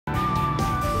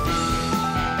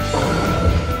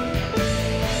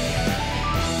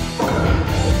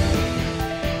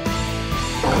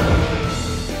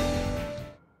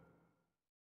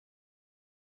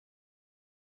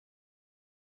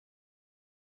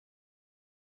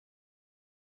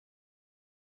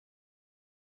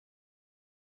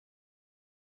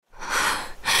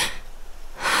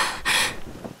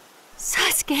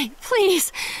Sasuke,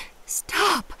 please,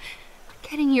 stop.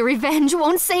 Getting your revenge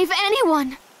won't save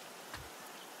anyone.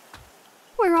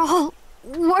 We're all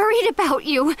worried about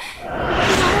you. We all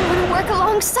want to work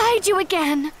alongside you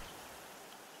again.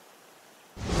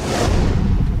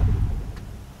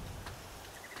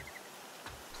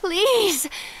 Please,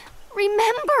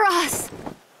 remember us.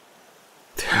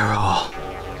 They're all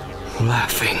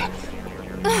laughing.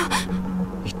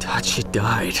 Itachi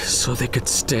died so they could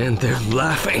stand there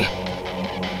laughing.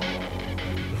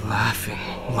 Laughing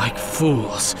like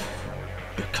fools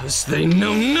because they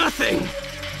know nothing.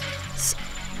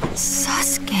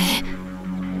 Sasuke.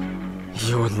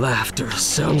 Your laughter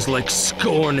sounds like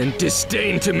scorn and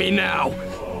disdain to me now.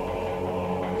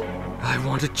 I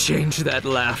want to change that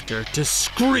laughter to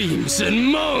screams and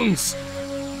moans.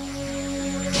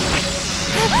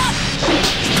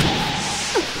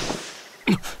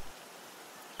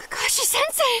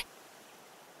 Kakashi-sensei!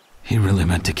 He really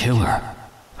meant to kill her.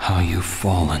 How you've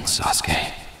fallen,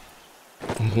 Sasuke.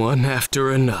 One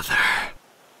after another.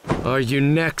 Are you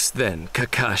next then,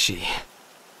 Kakashi?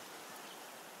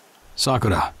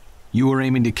 Sakura, you were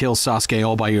aiming to kill Sasuke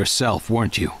all by yourself,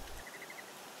 weren't you?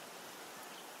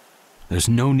 There's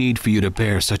no need for you to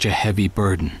bear such a heavy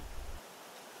burden.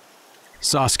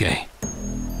 Sasuke,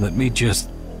 let me just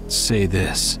say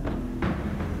this.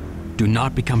 Do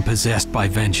not become possessed by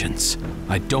vengeance.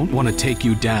 I don't want to take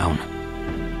you down.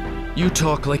 You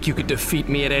talk like you could defeat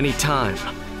me at any time.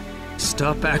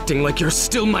 Stop acting like you're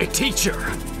still my teacher.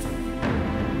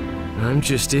 I'm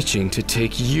just itching to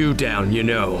take you down, you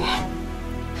know.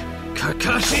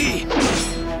 Kakashi!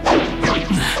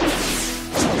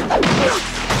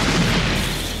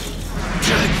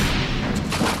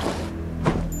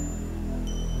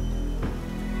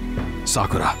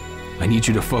 Sakura, I need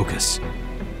you to focus.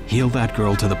 Heal that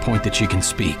girl to the point that she can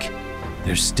speak.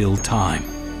 There's still time.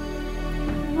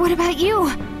 What about you?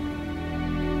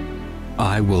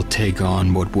 I will take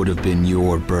on what would have been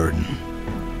your burden.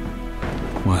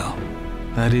 Well,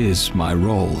 that is my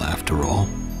role, after all.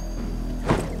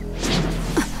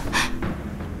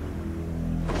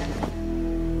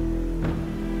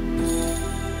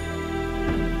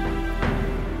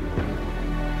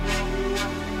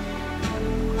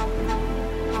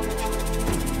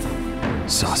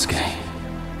 Sasuke.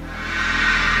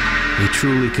 He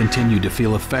truly continued to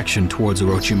feel affection towards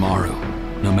Orochimaru,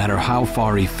 no matter how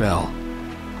far he fell.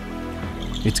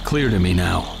 It's clear to me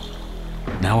now.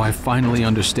 Now I finally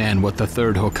understand what the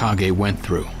third Hokage went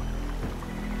through.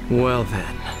 Well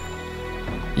then,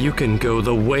 you can go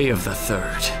the way of the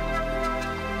third.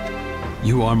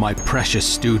 You are my precious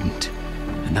student,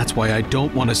 and that's why I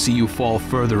don't want to see you fall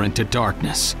further into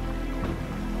darkness.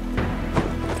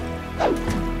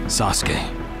 Sasuke,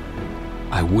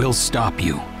 I will stop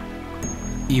you,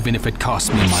 even if it costs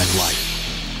me my life.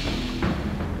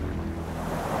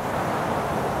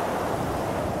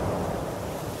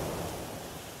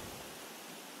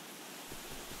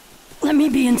 Let me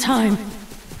be in time.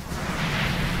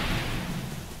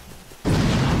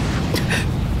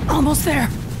 Almost there.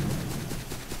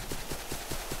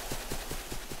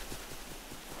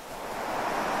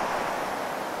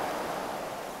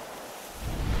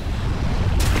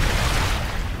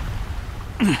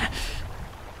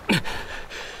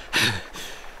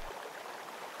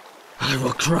 I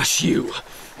will crush you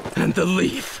and the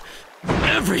leaf.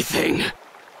 Everything.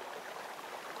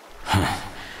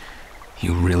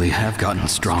 You really have gotten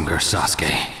stronger,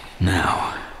 Sasuke.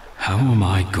 Now, how am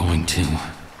I going to...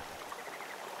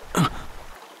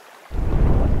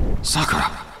 Sakura!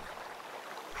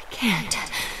 I can't.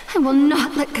 I will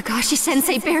not let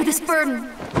Kakashi-sensei bear this burden.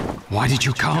 Why did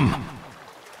you come?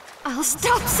 I'll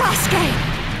stop Sasuke!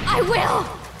 I will!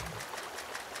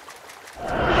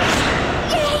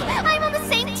 Yay! I'm on the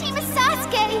same team as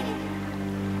Sasuke!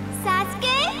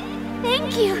 Sasuke?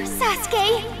 Thank you,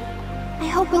 Sasuke! I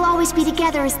hope we'll always be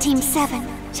together as Team 7.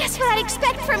 Just what I'd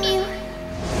expect from you.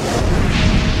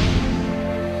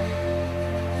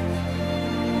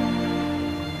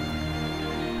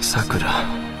 Sakura,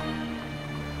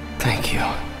 thank you.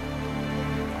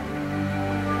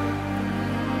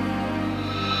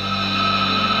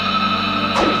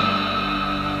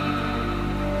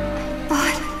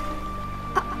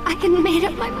 I had made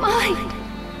up my mind.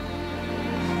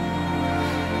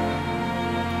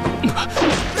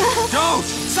 Don't!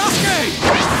 Sasuke!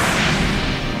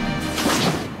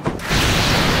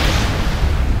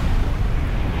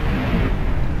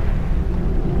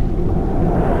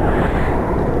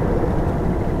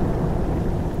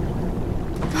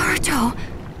 Naruto!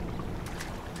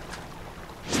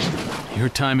 Your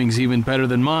timing's even better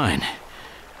than mine.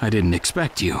 I didn't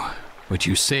expect you, but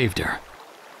you saved her.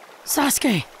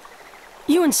 Sasuke,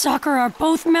 You and Sakura are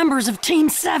both members of Team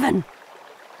 7.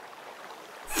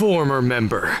 Former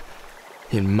member,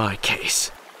 in my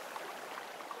case.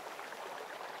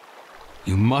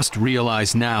 You must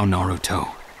realize now,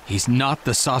 Naruto. He's not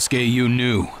the Sasuke you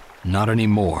knew. Not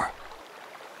anymore.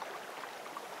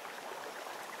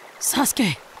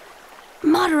 Sasuke,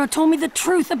 Madara told me the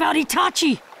truth about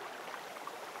Itachi.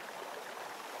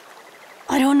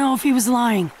 I don't know if he was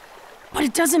lying, but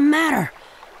it doesn't matter.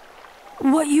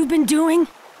 What you've been doing,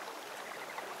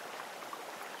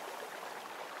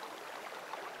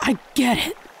 I get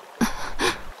it.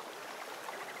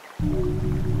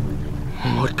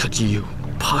 What could you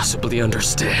possibly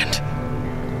understand?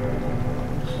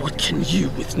 What can you,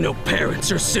 with no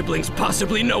parents or siblings,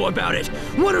 possibly know about it?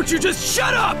 Why don't you just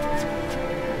shut up?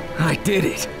 I did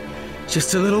it.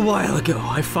 Just a little while ago,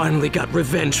 I finally got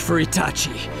revenge for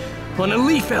Itachi. On a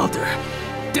Leaf Elder,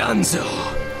 Danzo.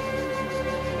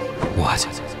 What?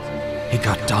 He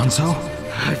got Danzo?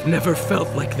 I've never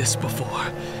felt like this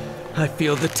before. I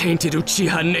feel the tainted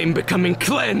Uchiha name becoming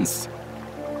cleansed.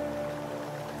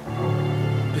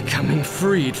 Becoming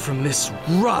freed from this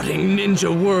rotting ninja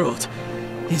world.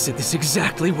 Isn't this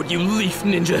exactly what you Leaf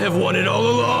Ninja have wanted all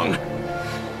along?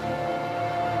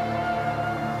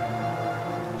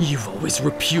 You've always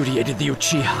repudiated the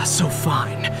Uchiha, so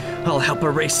fine. I'll help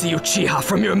erase the Uchiha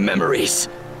from your memories.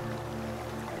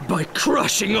 By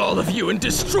crushing all of you and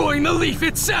destroying the Leaf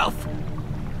itself!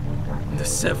 The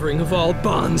severing of all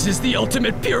bonds is the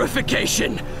ultimate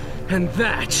purification, and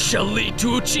that shall lead to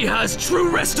Uchiha's true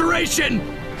restoration!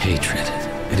 Hatred.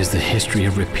 It is the history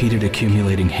of repeated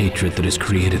accumulating hatred that has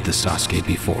created the Sasuke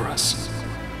before us.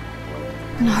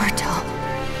 Naruto.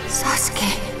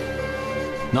 Sasuke.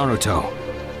 Naruto,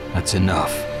 that's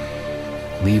enough.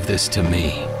 Leave this to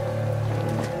me.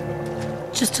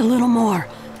 Just a little more,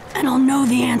 and I'll know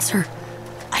the answer.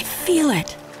 I feel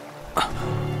it.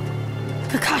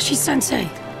 Kakashi-sensei,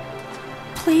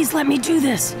 please let me do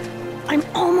this. I'm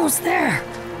almost there.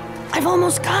 I've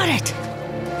almost got it.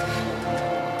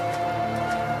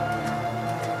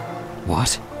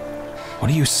 What?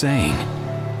 What are you saying?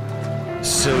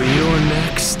 So you're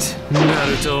next,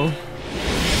 Naruto.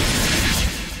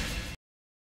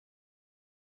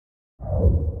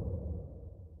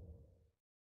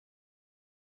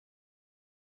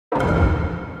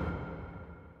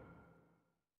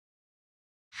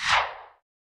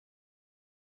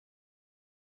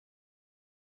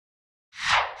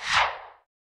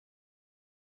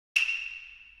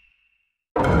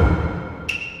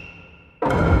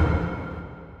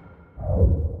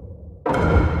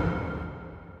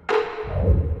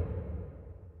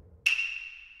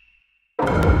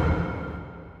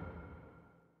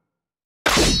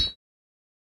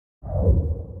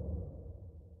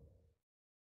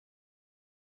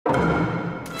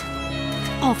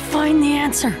 I'll find the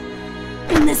answer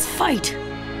in this fight.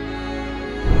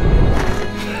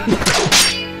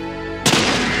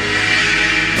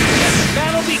 Let the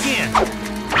battle begin!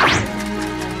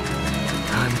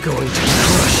 I'm going to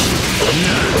crush you,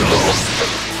 Naruto.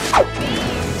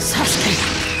 Sasuke.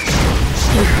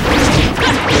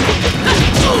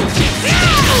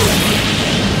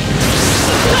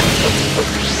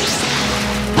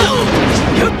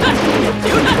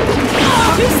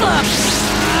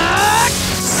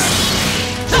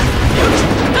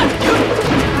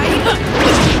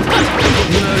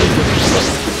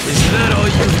 Is that all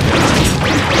you've got?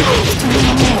 Just a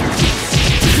little more.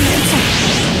 The answer.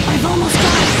 I've almost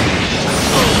got it.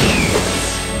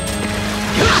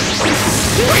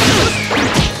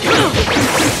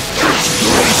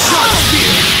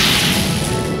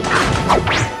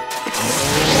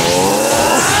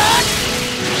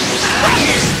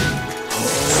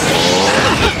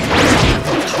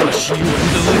 Crush you and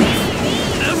the Leaf.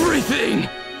 Everything!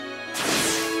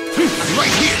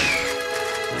 Right here!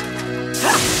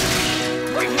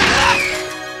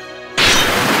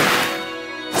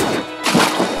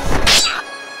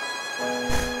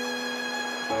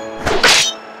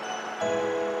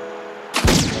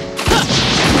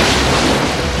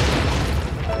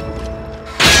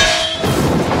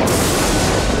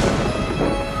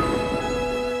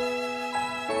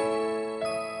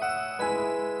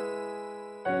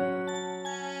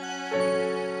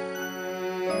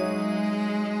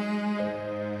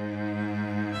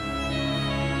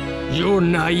 You're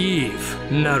naive,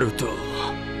 Naruto.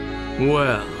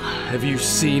 Well, have you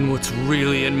seen what's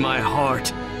really in my heart?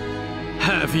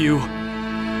 Have you?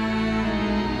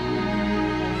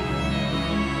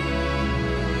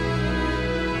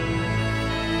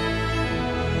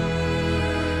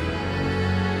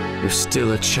 You're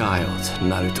still a child,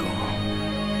 Naruto.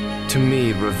 To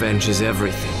me, revenge is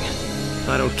everything.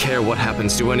 I don't care what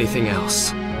happens to anything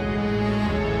else.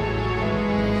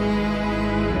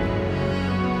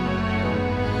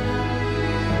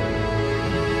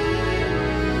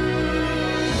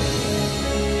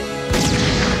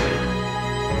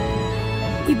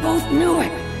 We both knew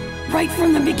it, right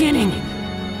from the beginning.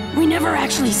 We never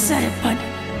actually said it, but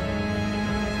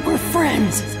we're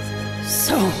friends.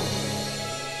 So,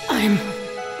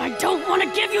 I don't want to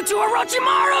give you to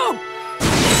Orochimaru!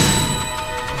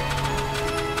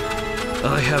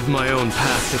 I have my own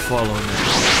path to follow now.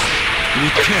 You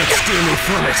can't steer me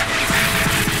from it.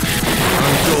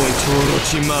 I'm going to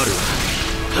Orochimaru.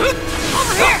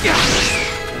 Over here!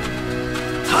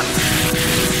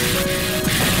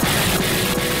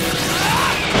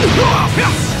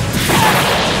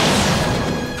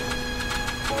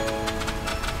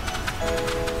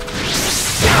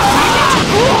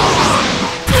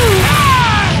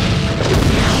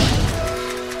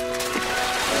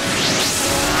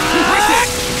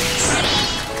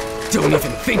 Don't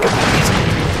even think about it.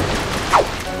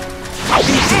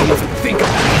 Don't even think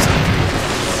about it.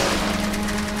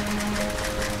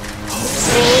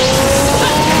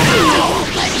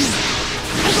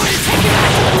 I'm going to take you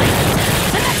back to the league,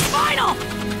 and that's final!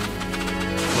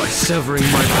 By severing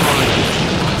my body,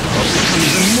 I'll become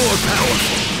even more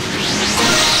powerful.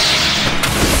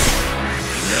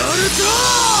 Naruto!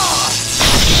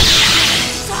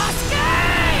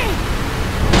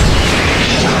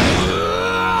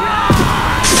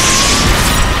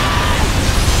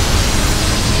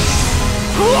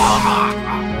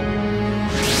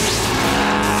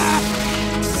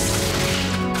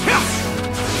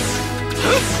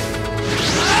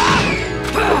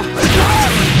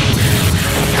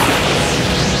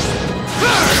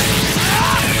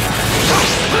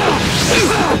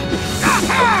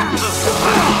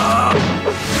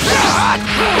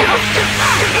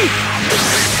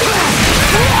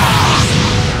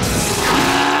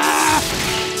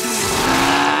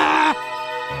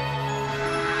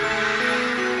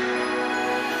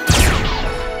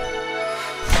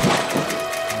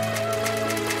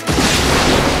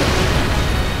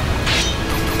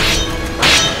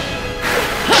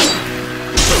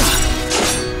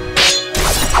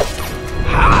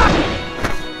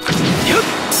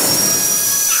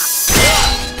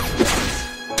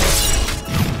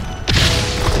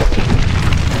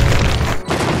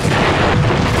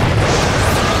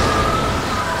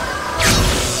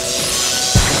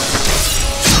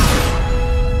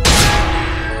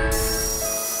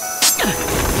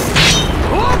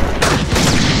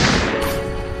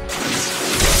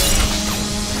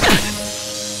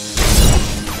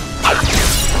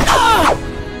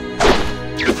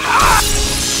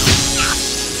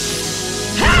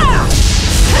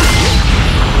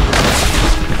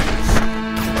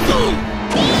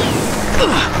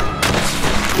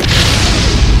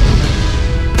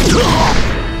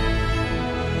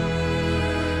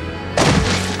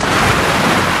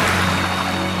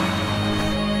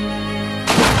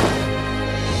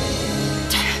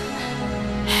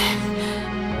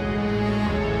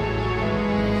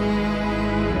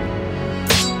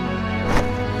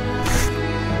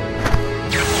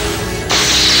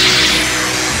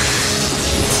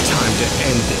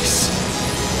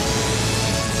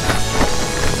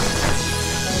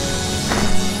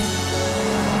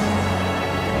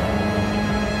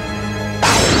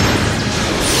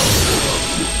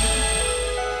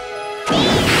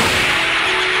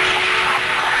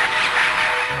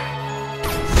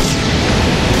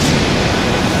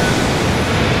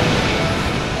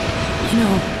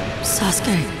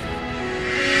 Sasuke.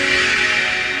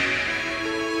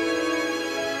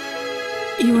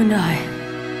 You and I.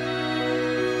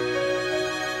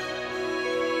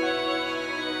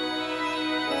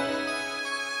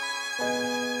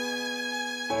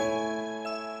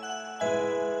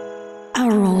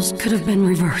 Our roles could have been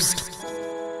reversed.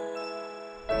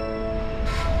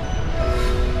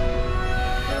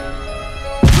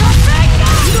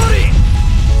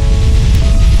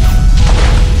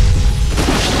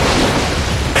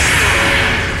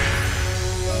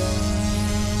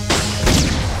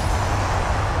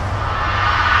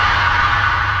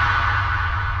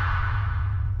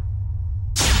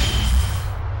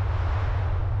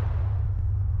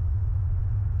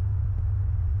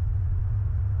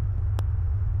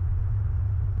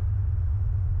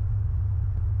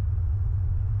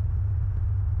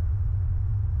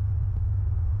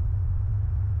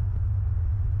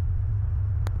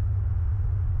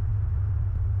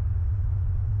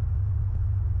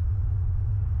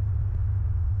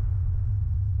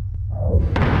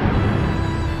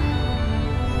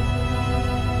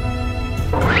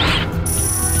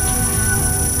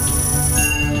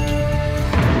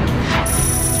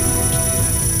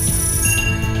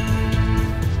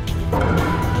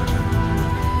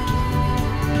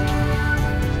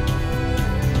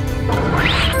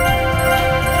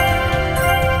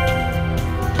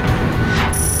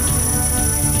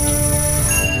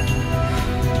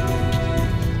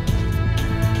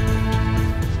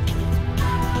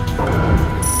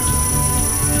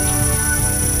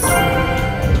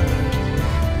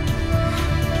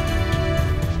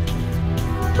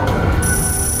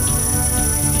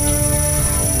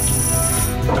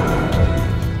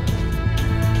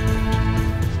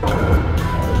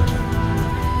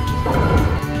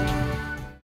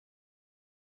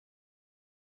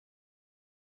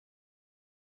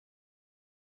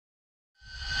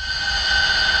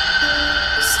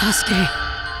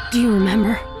 Sasuke, do you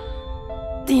remember?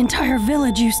 The entire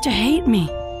village used to hate me.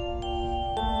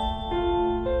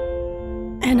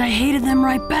 And I hated them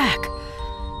right back.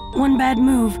 One bad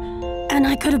move, and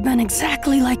I could have been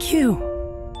exactly like you.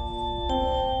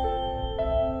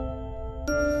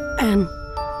 And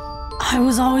I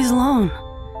was always alone.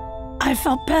 I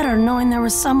felt better knowing there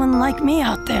was someone like me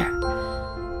out there.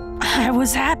 I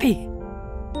was happy.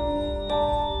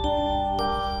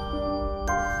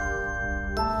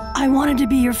 I wanted to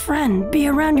be your friend, be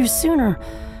around you sooner,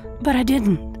 but I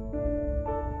didn't.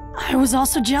 I was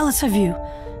also jealous of you.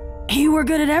 You were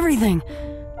good at everything,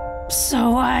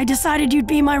 so I decided you'd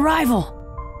be my rival.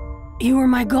 You were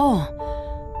my goal.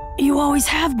 You always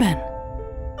have been.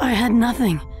 I had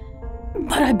nothing,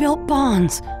 but I built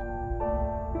bonds.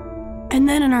 And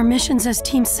then in our missions as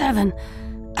Team 7,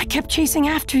 I kept chasing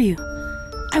after you.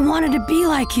 I wanted to be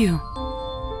like you.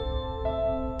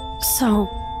 So,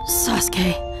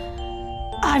 Sasuke,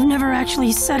 I've never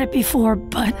actually said it before,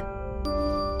 but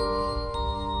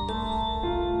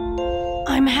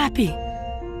I'm happy.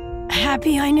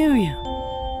 Happy I knew you.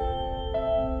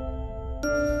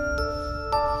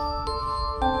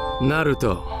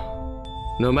 Naruto,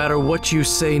 no matter what you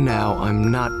say now, I'm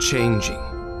not changing.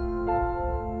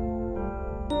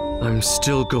 I'm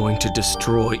still going to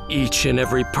destroy each and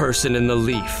every person in the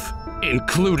Leaf,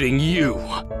 including you.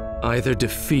 Either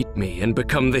defeat me and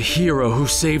become the hero who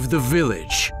saved the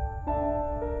village,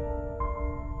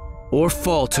 or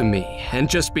fall to me and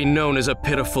just be known as a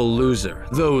pitiful loser.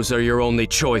 Those are your only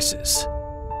choices.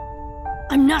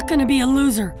 I'm not gonna be a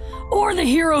loser, or the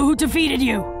hero who defeated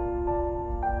you.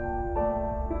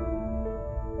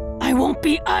 I won't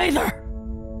be either.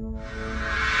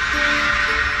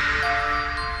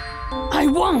 I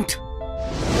won't!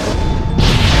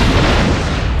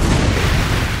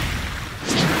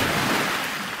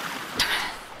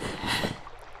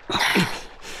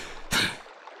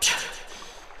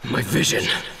 My vision.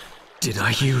 Did I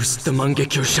use the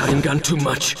Mangekyo Sharingan too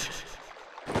much?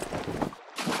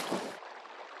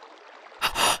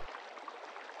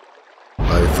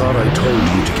 I thought I told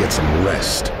you to get some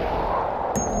rest.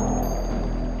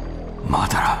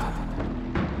 Madara.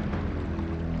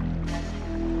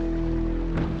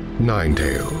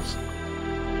 Ninetales.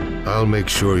 I'll make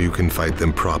sure you can fight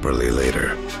them properly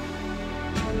later.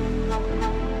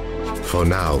 For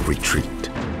now, retreat.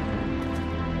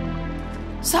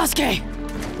 Sasuke!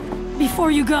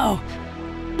 Before you go,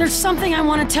 there's something I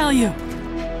want to tell you.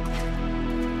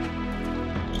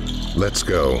 Let's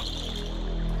go.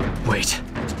 Wait.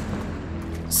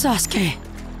 Sasuke,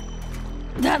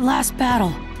 that last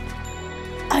battle,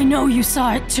 I know you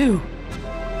saw it too.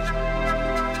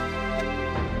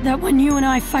 That when you and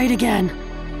I fight again,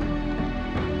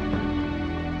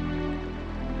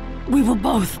 we will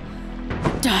both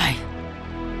die.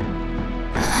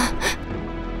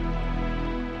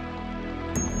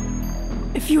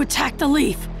 If you attack the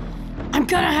Leaf, I'm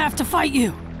gonna have to fight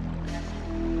you.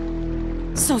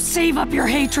 So save up your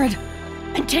hatred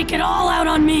and take it all out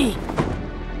on me.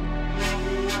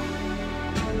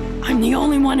 I'm the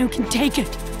only one who can take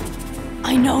it.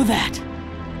 I know that.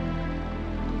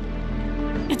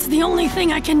 It's the only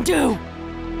thing I can do.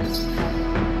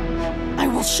 I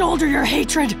will shoulder your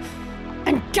hatred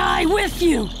and die with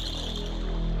you.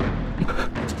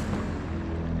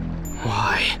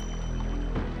 Why?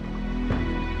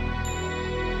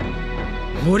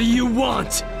 What do you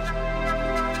want?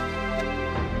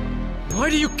 Why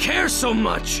do you care so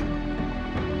much?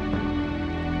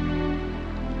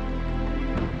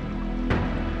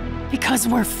 Because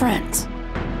we're friends.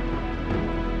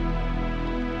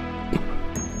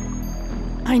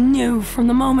 I knew from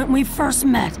the moment we first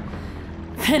met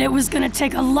that it was gonna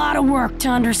take a lot of work to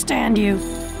understand you.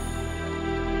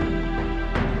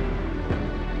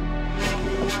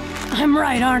 I'm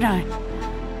right, aren't I?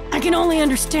 I can only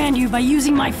understand you by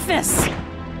using my fists.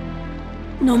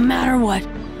 No matter what,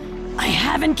 I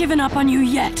haven't given up on you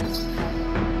yet.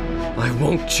 I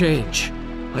won't change.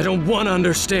 I don't want to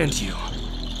understand you.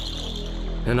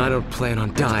 And I don't plan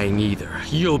on dying either.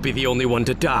 You'll be the only one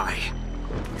to die.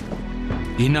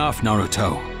 Enough,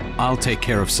 Naruto. I'll take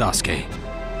care of Sasuke.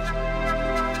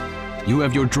 You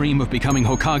have your dream of becoming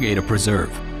Hokage to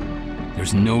preserve.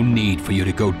 There's no need for you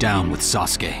to go down with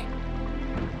Sasuke.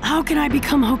 How can I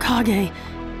become Hokage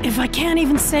if I can't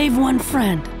even save one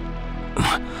friend?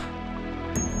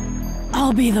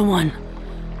 I'll be the one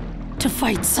to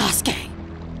fight Sasuke.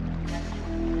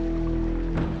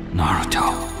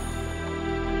 Naruto.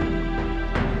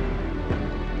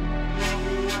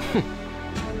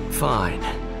 Fine.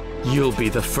 You'll be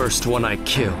the first one I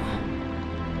kill.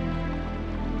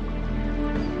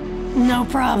 No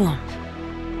problem.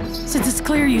 since it's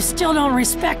clear you still don't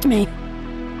respect me.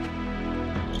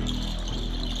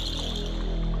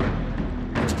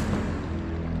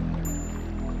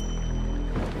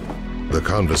 The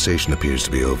conversation appears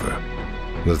to be over.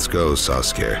 Let's go,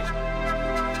 Sasuke.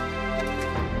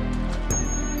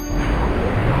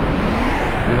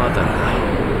 Mother,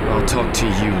 I'll talk to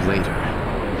you later.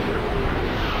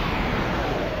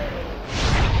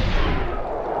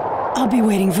 I'll be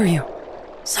waiting for you,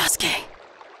 Sasuke.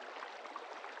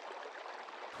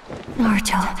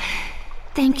 Naruto,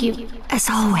 thank you, as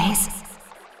always.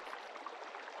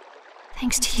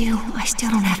 Thanks to you, I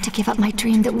still don't have to give up my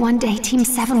dream that one day Team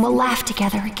 7 will laugh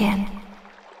together again.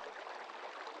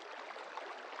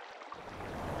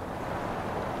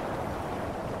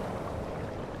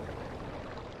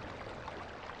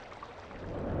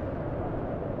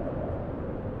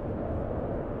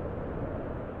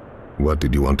 What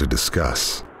did you want to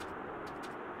discuss?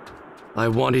 I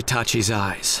want Itachi's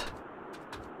eyes.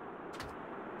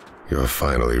 You're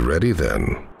finally ready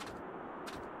then.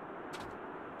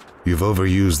 You've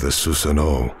overused the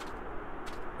Susanoo.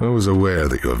 I was aware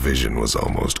that your vision was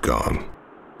almost gone.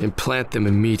 Implant them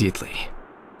immediately.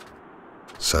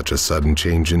 Such a sudden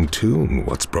change in tune.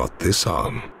 What's brought this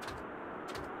on?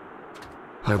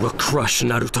 I will crush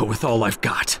Naruto with all I've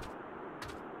got.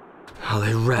 I'll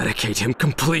eradicate him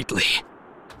completely.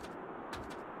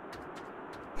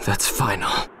 That's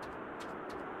final.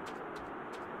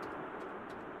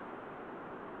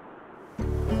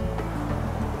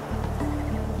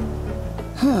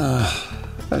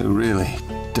 I really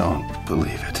don't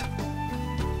believe it.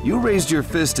 You raised your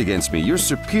fist against me. You're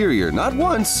superior, not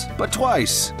once, but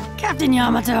twice. Captain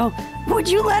Yamato, would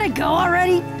you let it go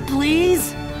already,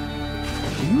 please?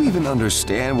 Do you even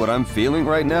understand what I'm feeling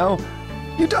right now?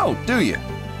 You don't, do you?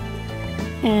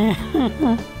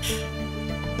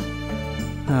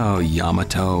 Oh,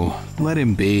 Yamato, let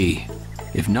him be.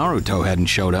 If Naruto hadn't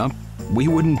showed up, we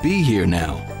wouldn't be here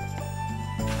now.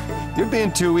 You're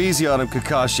being too easy on him,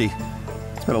 Kakashi.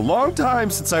 It's been a long time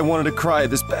since I wanted to cry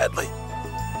this badly.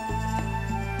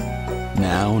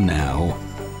 Now.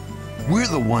 We're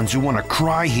the ones who want to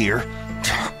cry here.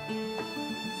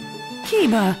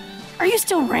 Kiba, are you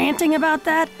still ranting about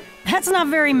that? That's not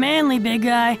very manly, big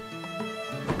guy.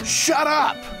 Shut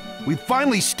up! We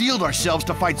finally steeled ourselves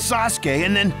to fight Sasuke,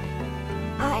 and then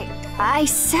I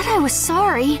said I was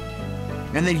sorry.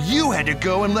 you had to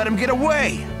go and let him get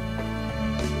away.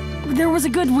 There was a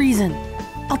good reason.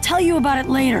 I'll tell you about it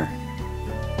later.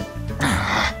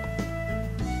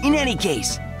 In any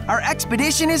case, our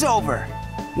expedition is over.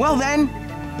 Well then,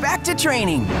 back to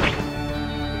training.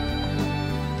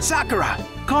 Sakura,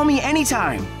 call me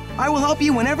anytime. I will help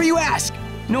you whenever you ask,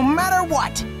 no matter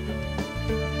what.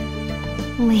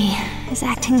 Lee is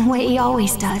acting the way he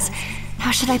always does.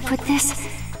 How should I put this?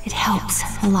 It helps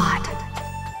a lot.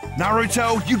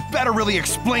 Naruto, you'd better really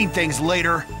explain things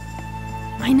later.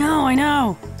 I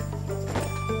know.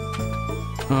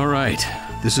 All right,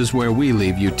 this is where we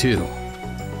leave you too.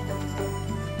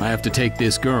 I have to take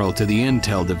this girl to the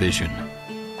Intel Division.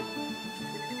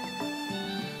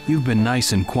 You've been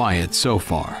nice and quiet so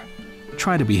far.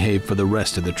 Try to behave for the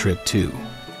rest of the trip too.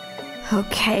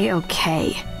 Okay.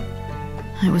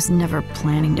 I was never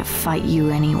planning to fight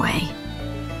you anyway.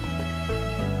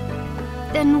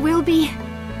 Then we'll be...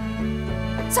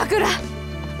 Sakura!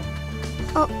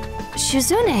 Oh,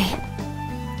 Shizune.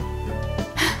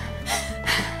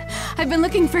 I've been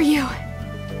looking for you.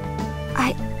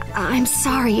 I'm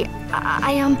sorry.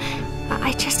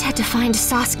 I just had to find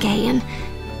Sasuke and...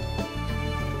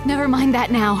 Never mind that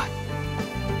now.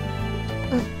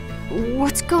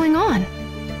 What's going on?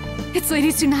 It's Lady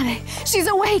Tsunade. She's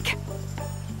awake!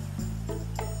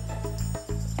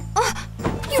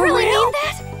 You really real? mean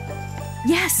that?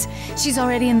 Yes, she's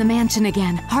already in the mansion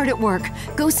again, hard at work.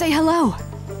 Go say hello.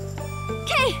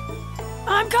 Okay.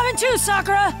 I'm coming too,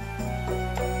 Sakura!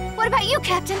 What about you,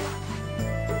 Captain?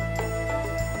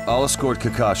 I'll escort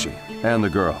Kakashi and the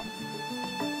girl.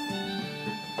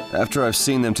 After I've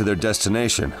seen them to their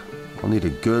destination, I'll need a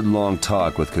good long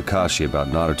talk with Kakashi about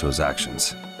Naruto's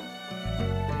actions.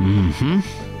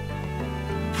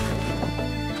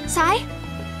 Sai?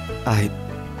 I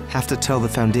have to tell the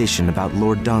Foundation about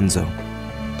Lord Danzo.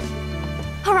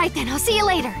 All right then, I'll see you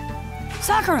later.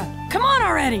 Sakura, come on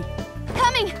already!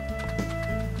 Coming!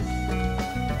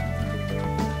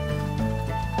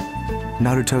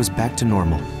 Naruto's back to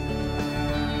normal.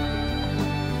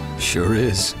 Sure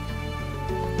is.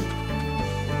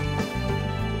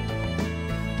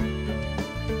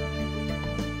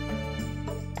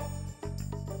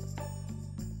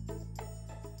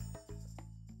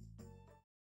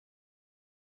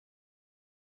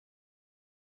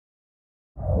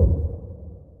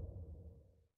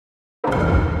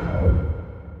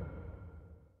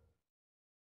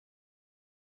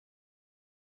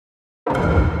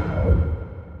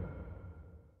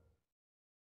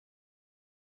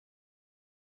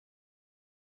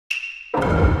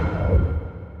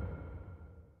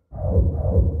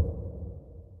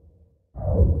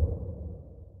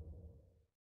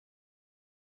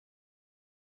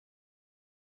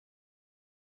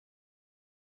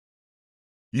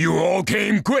 You all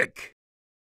came quick!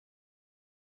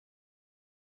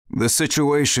 The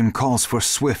situation calls for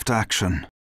swift action.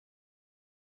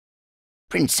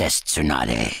 Princess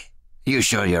Tsunade, you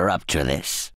sure you're up to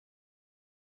this?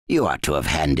 You ought to have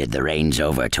handed the reins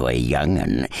over to a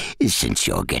young'un, since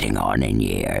you're getting on in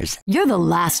years. You're the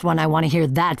last one I want to hear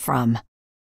that from.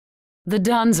 The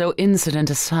Danzo incident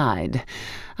aside,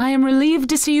 I am relieved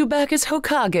to see you back as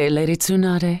Hokage, Lady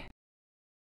Tsunade.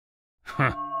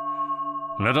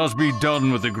 Let us be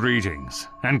done with the greetings,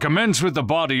 and commence with the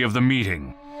body of the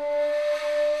meeting.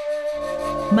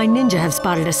 My ninja have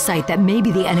spotted a site that may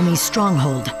be the enemy's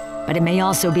stronghold, but it may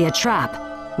also be a trap.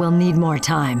 We'll need more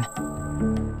time.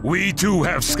 We too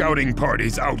have scouting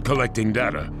parties out collecting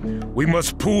data. We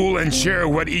must pool and share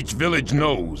what each village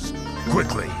knows.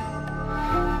 Quickly.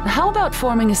 How about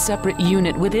forming a separate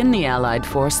unit within the Allied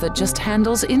force that just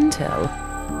handles intel?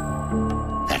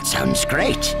 That sounds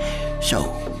great.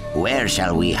 So, where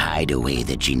shall we hide away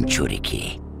the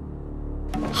Jinchuriki?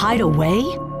 Hide away?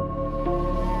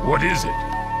 What is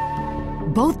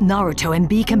it? Both Naruto and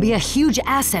Bee can be a huge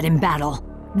asset in battle.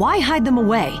 Why hide them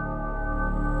away?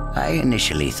 I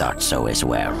initially thought so as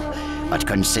well, but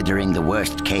considering the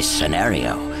worst-case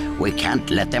scenario, we can't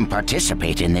let them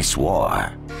participate in this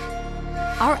war.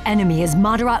 Our enemy is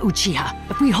Madara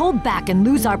Uchiha. If we hold back and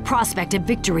lose our prospect of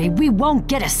victory, we won't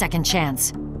get a second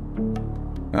chance.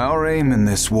 Our aim in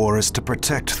this war is to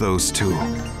protect those two.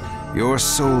 Your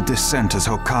sole descent as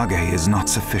Hokage is not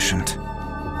sufficient.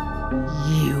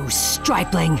 You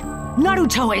stripling!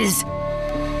 Naruto is...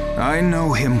 I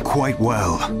know him quite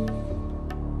well.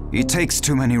 He takes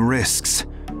too many risks,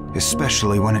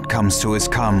 especially when it comes to his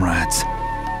comrades.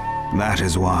 That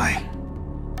is why.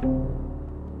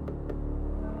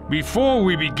 Before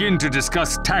we begin to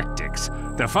discuss tactics,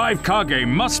 the 5 Kage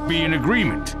must be in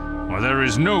agreement, or there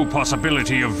is no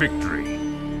possibility of victory.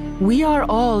 We are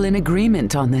all in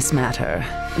agreement on this matter,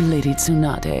 Lady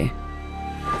Tsunade.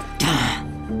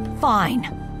 Fine.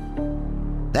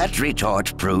 That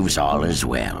retort proves all as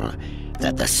well,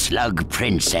 that the Slug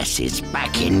Princess is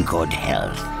back in good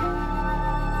health.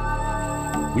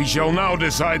 We shall now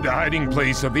decide the hiding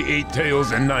place of the 8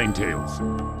 Tails and 9 Tails.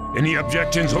 Any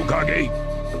objections, Hokage?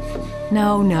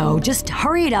 No, just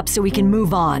hurry it up so we can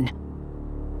move on.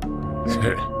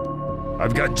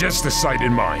 I've got just the site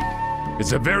in mind.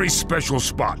 It's a very special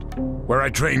spot, where I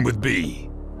train with Bee.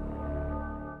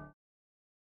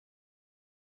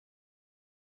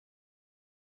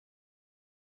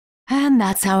 And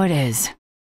that's how it is.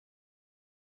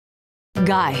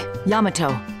 Guy, Yamato,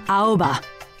 Aoba,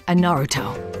 and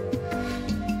Naruto.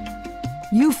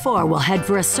 You 4 will head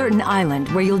for a certain island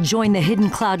where you'll join the Hidden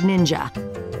Cloud Ninja.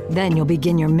 Then you'll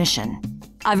begin your mission.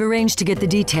 I've arranged to get the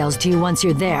details to you once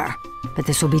you're there, but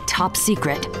this will be top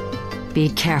secret. Be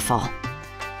careful.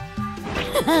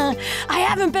 I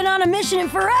haven't been on a mission in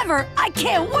forever! I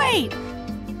can't wait!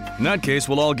 In that case,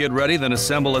 we'll all get ready, then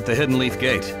assemble at the Hidden Leaf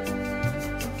Gate.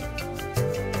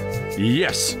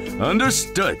 Yes,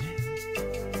 understood.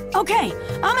 Okay,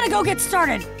 I'm gonna go get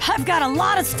started. I've got a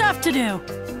lot of stuff to do.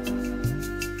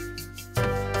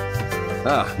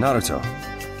 Ah, Naruto.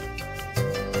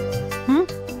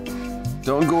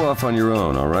 Don't go off on your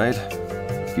own, alright?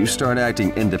 If you start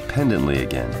acting independently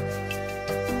again,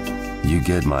 you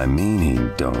get my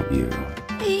meaning, don't you?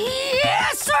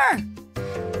 Yes, sir!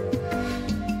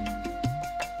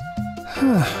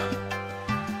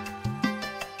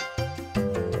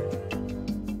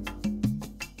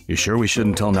 You sure we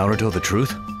shouldn't tell Naruto the truth?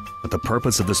 That the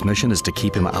purpose of this mission is to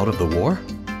keep him out of the war?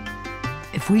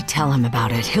 If we tell him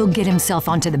about it, he'll get himself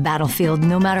onto the battlefield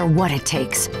no matter what it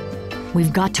takes.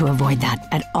 We've got to avoid that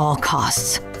at all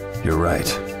costs. You're right.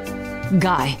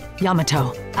 Guy,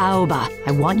 Yamato, Aoba,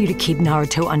 I want you to keep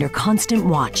Naruto under constant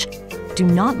watch. Do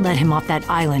not let him off that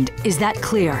island. Is that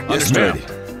clear? Yes, ma'am.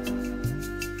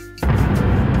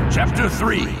 Chapter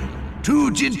 3,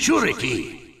 2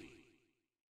 Jinchuriki.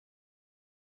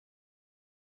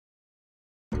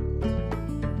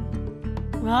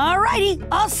 Alrighty,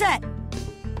 all set.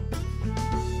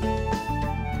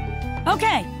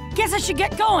 Okay, guess I should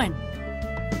get going.